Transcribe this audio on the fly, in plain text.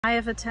I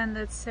have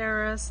attended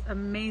Sarah's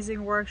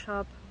amazing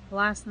workshop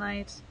last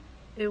night.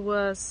 It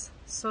was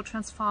so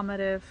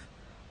transformative,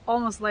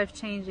 almost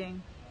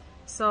life-changing.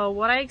 So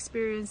what I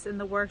experienced in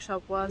the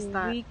workshop was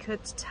that we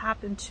could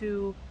tap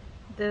into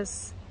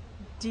this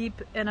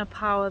deep inner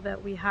power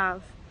that we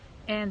have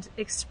and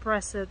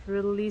express it,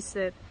 release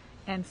it,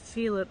 and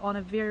feel it on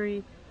a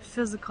very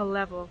physical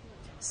level.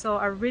 So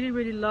I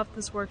really loved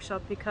this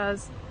workshop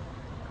because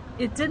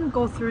it didn't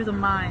go through the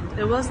mind.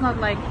 It was not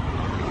like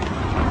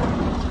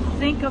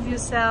think of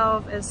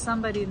yourself as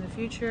somebody in the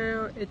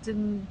future. It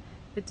didn't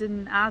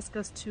ask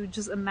us to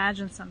just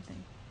imagine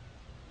something,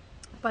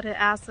 but it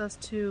asked us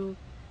to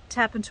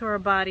tap into our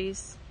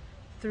bodies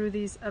through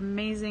these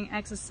amazing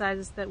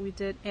exercises that we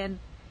did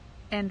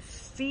and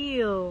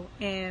feel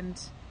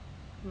and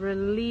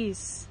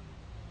release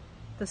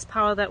this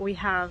power that we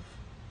have.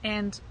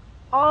 And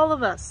all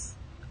of us,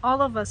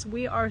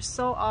 we are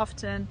so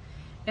often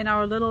in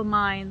our little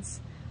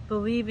minds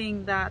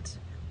believing that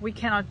we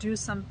cannot do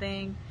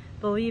something,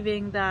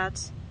 believing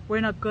that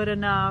we're not good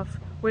enough,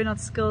 we're not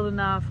skilled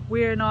enough,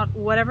 we're not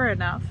whatever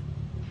enough.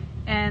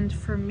 And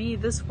for me,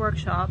 this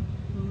workshop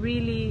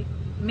really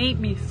made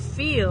me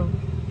feel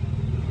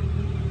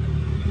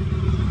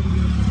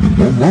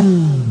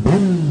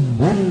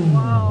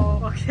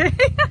wow, okay.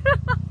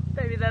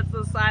 Maybe that's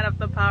the sign of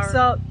the power.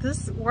 So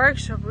this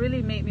workshop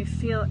really made me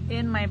feel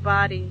in my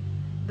body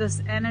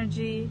this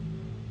energy,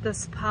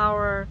 this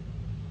power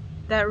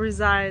that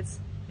resides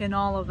in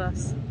all of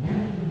us.